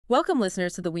Welcome,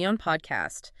 listeners, to the WION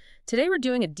podcast. Today we're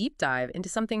doing a deep dive into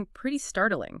something pretty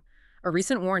startling, a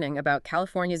recent warning about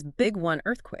California's Big One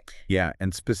earthquake. Yeah,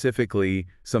 and specifically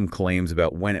some claims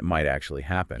about when it might actually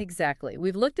happen. Exactly.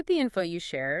 We've looked at the info you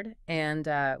shared, and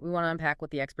we want to unpack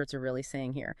what the experts are really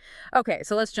saying here. Okay,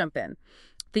 so let's jump in.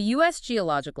 The U.S.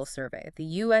 Geological Survey,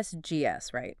 the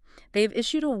USGS, right? They've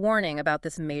issued a warning about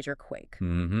this major quake.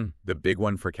 The big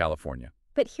one for California.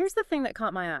 But here's the thing that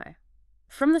caught my eye.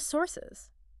 From the sources,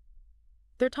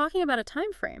 they're talking about a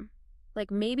time frame,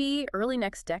 like maybe early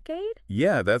next decade?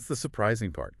 Yeah, that's the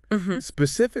surprising part.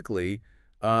 Specifically,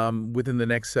 within the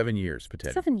next 7 years,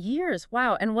 potentially. 7 years,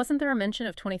 wow. And wasn't there a mention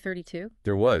of 2032?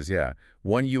 There was, yeah.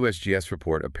 One USGS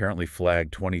report apparently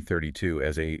flagged 2032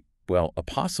 as a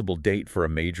possible date for a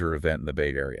major event in the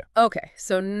Bay Area. Okay,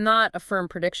 so not a firm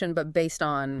prediction, but based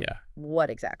on what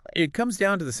exactly? It comes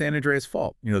down to the San Andreas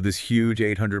Fault, this huge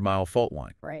 800-mile fault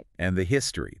line. Right. And the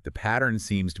history. The pattern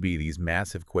seems to be these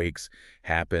massive quakes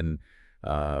happen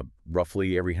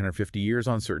roughly every 150 years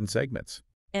on certain segments.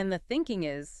 And the thinking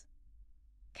is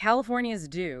California's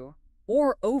due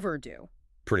or overdue.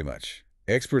 Pretty much.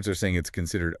 Experts are saying it's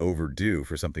considered overdue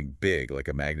for something big, like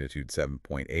a magnitude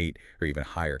 7.8 or even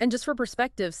higher. And just for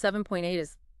perspective,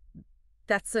 7.8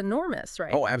 that's enormous,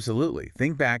 right? Oh, absolutely.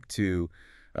 Think back to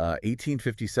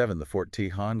 1857, the Fort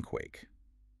Tejon quake,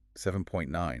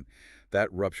 7.9.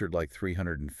 That ruptured like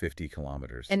 350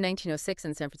 kilometers. And 1906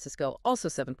 in San Francisco, also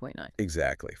 7.9.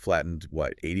 Exactly. Flattened,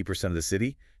 80% of the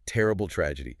city? Terrible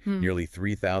tragedy. Nearly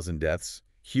 3,000 deaths,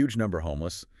 huge number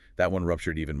homeless. That one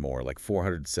ruptured even more, like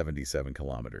 477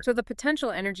 kilometers. So the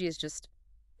potential energy is just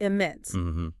immense.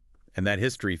 And that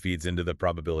history feeds into the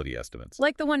probability estimates.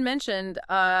 Like the one mentioned,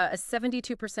 a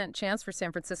 72% chance for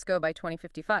San Francisco by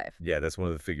 2055. Yeah, that's one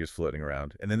of the figures floating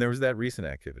around. And then there was that recent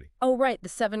activity. Oh, right, the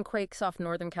 7 quakes off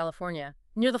Northern California,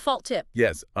 near the fault tip.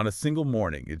 Yes, on a single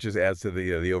morning. It just adds to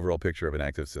the overall picture of an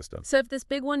active system. So if this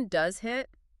big one does hit,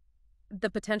 the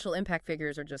potential impact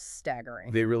figures are just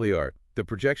staggering. They really are. The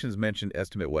projections mentioned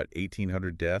estimate,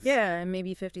 1,800 deaths? Yeah, and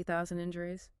maybe 50,000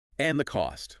 injuries. And the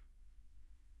cost.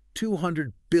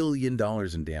 $200 billion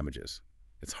in damages.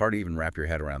 It's hard to even wrap your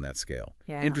head around that scale.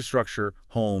 Yeah. Infrastructure,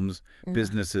 homes,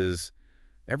 businesses,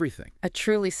 everything. A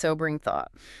truly sobering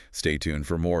thought. Stay tuned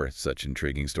for more such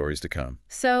intriguing stories to come.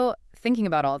 So, thinking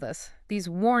about all this, these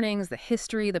warnings, the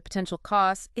history, the potential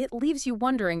costs, it leaves you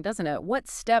wondering, doesn't it? What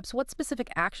steps, what specific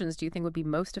actions do you think would be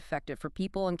most effective for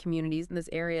people and communities in these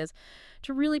areas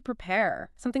to really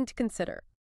prepare? Something to consider.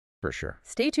 For sure.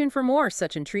 Stay tuned for more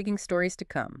such intriguing stories to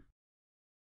come.